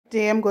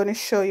Today I'm going to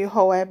show you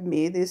how I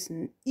made this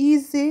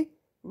easy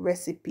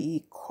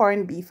recipe,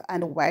 corned beef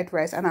and white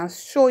rice, and I'll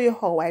show you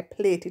how I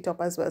plate it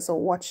up as well, so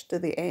watch to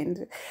the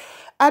end.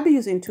 I'll be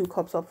using 2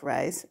 cups of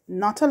rice,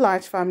 not a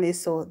large family,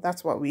 so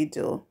that's what we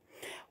do.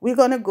 We're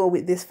going to go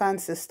with this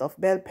fancy stuff: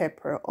 bell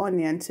pepper,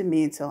 onion,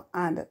 tomato,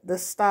 and the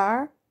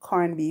star,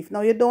 corned beef.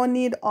 Now you don't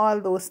need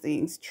all those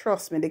things,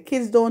 trust me, the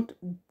kids don't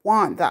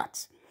want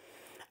that.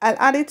 I'll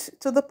add it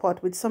to the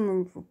pot with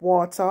some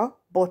water,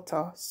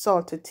 butter,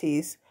 salt to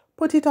taste.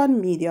 Put it on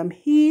medium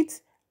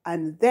heat,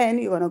 and then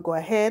you're going to go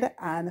ahead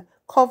and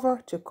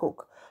cover to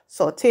cook.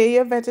 Saute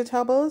your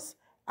vegetables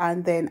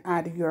and then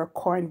add your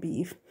corned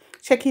beef.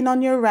 Check in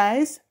on your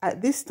rice.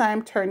 At this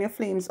time, turn your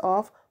flames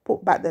off,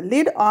 put back the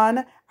lid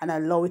on, and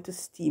allow it to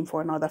steam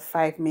for another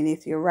 5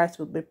 minutes. Your rice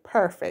will be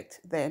perfect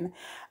then.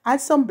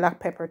 Add some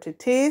black pepper to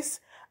taste,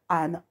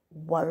 and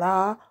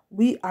voila,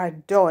 we are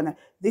done.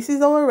 This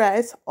is our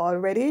rice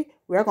already.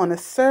 We're going to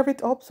serve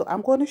it up, so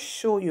I'm going to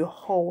show you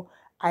how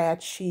I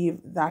achieve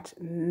that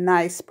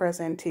nice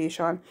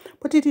presentation.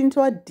 Put it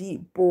into a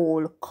deep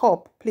bowl,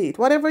 cup, plate,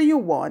 whatever you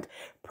want.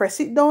 Press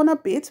it down a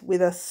bit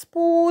with a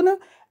spoon,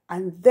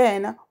 and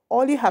then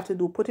all you have to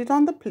do, put it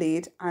on the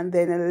plate and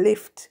then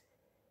lift.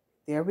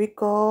 There we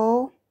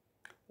go.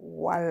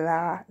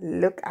 Voila,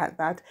 look at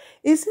that.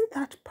 Isn't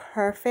that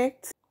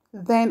perfect?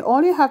 Then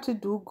all you have to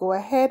do, go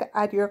ahead,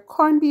 add your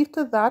corned beef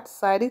to that,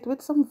 side it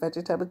with some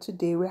vegetable.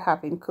 Today we're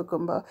having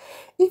cucumber.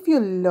 If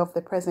you love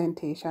the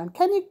presentation,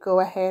 can you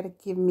go ahead,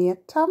 give me a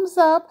thumbs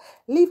up,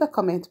 leave a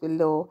comment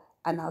below,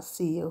 and I'll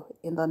see you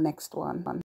in the next one.